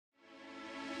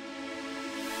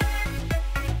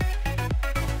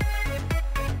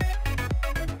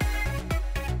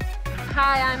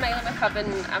Hi, I'm Isla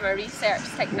McCubbin. I'm a research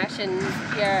technician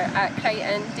here at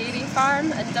Crichton Dairy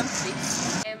Farm in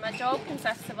Dumfries. My job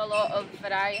consists of a lot of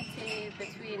variety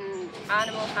between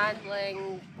animal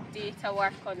handling, data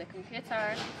work on the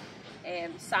computer,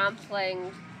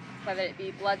 sampling, whether it be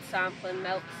blood sampling,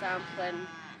 milk sampling,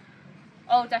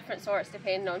 all different sorts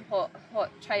depending on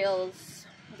what trials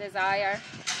desire.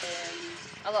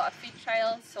 A lot of feed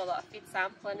trials, so a lot of feed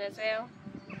sampling as well.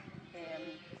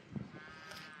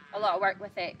 A lot of work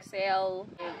with Excel.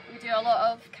 We do a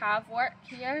lot of calf work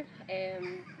here.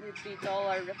 We breed all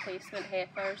our replacement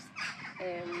heifers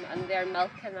and they're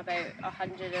milking about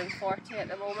 140 at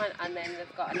the moment, and then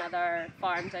we've got another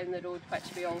farm down the road which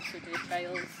we also do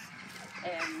trials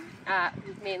at,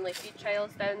 mainly feed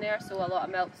trials down there, so a lot of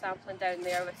milk sampling down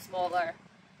there with smaller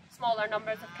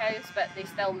numbers of cows, but they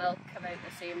still milk about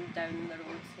the same down the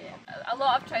road here. A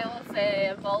lot of trials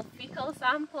involve fecal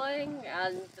sampling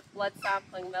and blood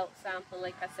sampling, milk sampling,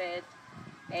 like I said.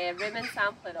 Rumen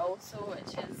sampling also,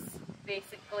 which is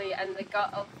basically in the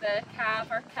gut of the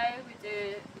calf or cow, we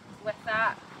do with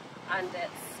that, and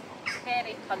it's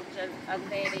very pungent and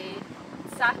very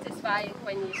satisfying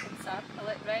when you can sample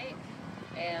it right.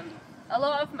 A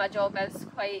lot of my job is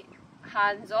quite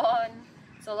hands-on,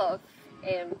 so a lot of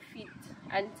feed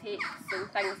intakes and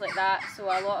things like that, so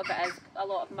a lot of it is a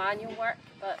lot of manual work,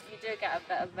 but you do get a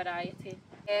bit of variety.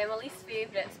 My least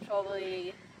favourite is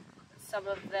probably some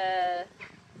of the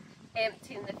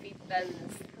emptying the feed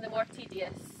bins, the more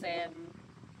tedious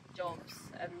jobs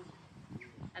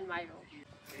in my role.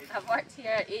 I've worked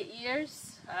here 8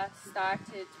 years. I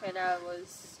started when I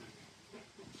was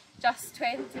just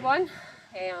 21.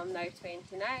 I'm now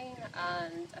 29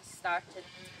 and I started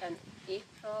in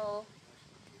April.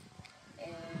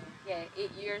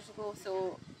 8 years ago,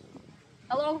 so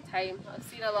a long time. I've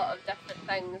seen a lot of different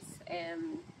things.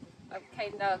 I've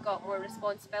kind of got more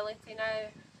responsibility now.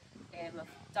 I've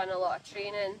done a lot of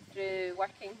training through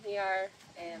working here,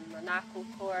 an ACO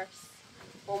course,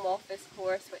 home office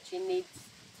course, which you need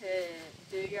to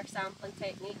do your sampling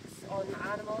techniques on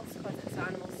animals because it's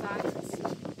animal science.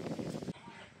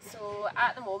 So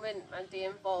at the moment my day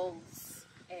involves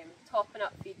topping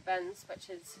up feed bins, which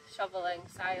is shoveling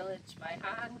silage by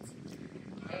hand,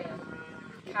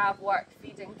 calf work,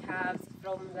 feeding calves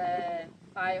from the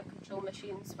biocontrol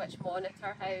machines which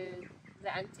monitor how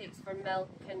the intakes for milk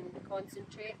can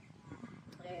concentrate.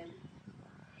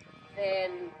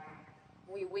 Then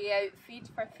we weigh out feed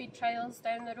for feed trials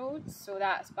down the road, so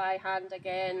that's by hand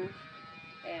again,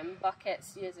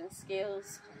 buckets using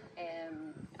scales,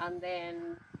 and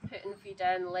then putting feed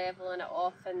in, levelling it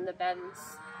off in the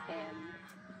bins.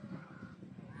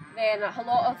 Then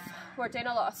we're doing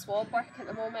a lot of swab work at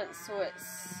the moment, so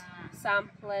it's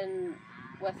sampling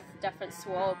with different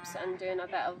swabs and doing a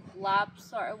bit of lab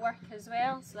sort of work as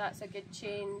well, so that's a good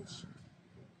change.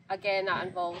 Again, that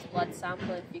involves blood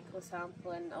sampling, fecal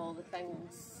sampling, all the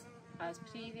things as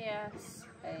previous.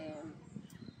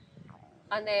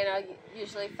 And then I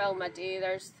usually film my day.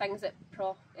 There's things that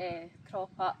crop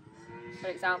up. For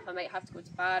example, I might have to go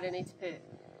to bar, I need to put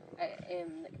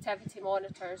activity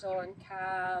monitors on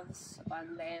calves,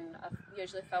 and then I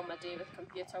usually film my day with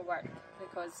computer work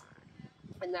because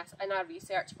in our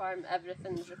research farm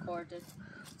everything's recorded,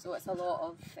 so it's a lot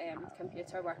of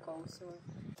computer work also.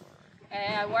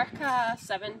 I work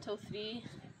 7 till 3,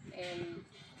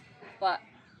 but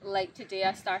like today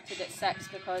I started at 6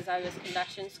 because I was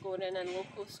condition scoring and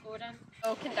local scoring.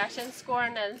 So condition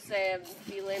scoring is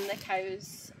feeling the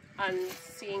cows and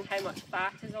seeing how much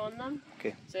fat is on them.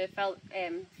 Okay. So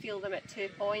I feel them at 2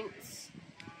 points,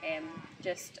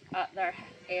 just at their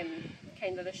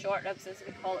kind of the short ribs as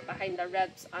we call it, behind their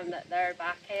ribs, and at their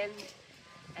back end,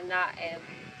 and that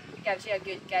gives you a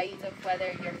good guide of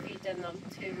whether you're feeding them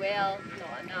too well,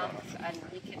 not enough, and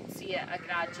you can see a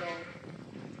gradual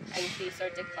increase or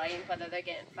decline, whether they're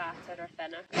getting fatter or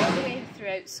thinner. All the way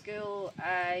throughout school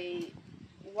I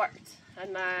worked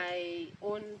on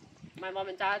my mum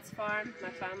and dad's farm, my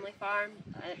family farm.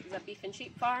 It was a beef and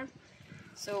sheep farm,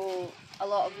 so a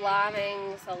lot of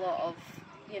lambings, a lot of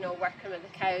working with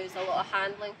the cows, a lot of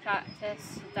handling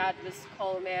practice. Dad was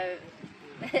calling me out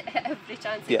every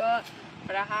chance he got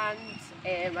for a hand.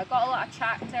 I got a lot of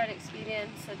tractor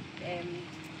experience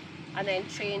and then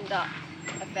trained up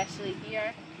officially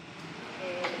here.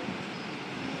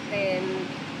 Then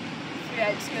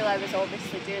throughout school I was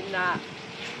obviously doing that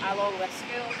along with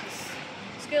school, because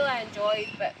school I enjoyed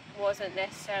but wasn't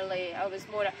necessarily, I was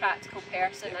more a practical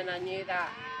person and I knew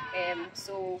that.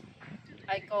 So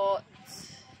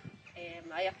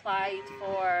I applied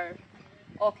for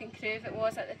Auchengrove it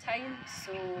was at the time,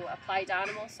 so applied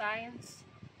animal science,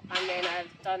 and then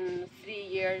I've done 3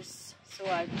 years, so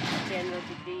a general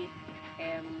degree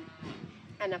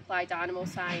in applied animal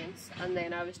science, and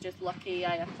then I was just lucky.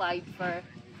 I applied for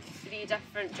 3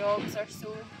 different jobs or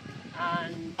so,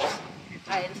 and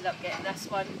I ended up getting this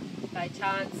one by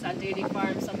chance, a dairy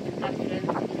farm, something different,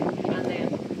 and then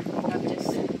I've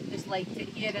just liked it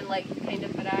here, and like the kind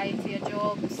of variety of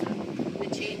jobs, and they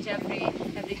change every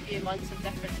few months of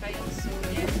different things, so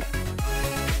yeah.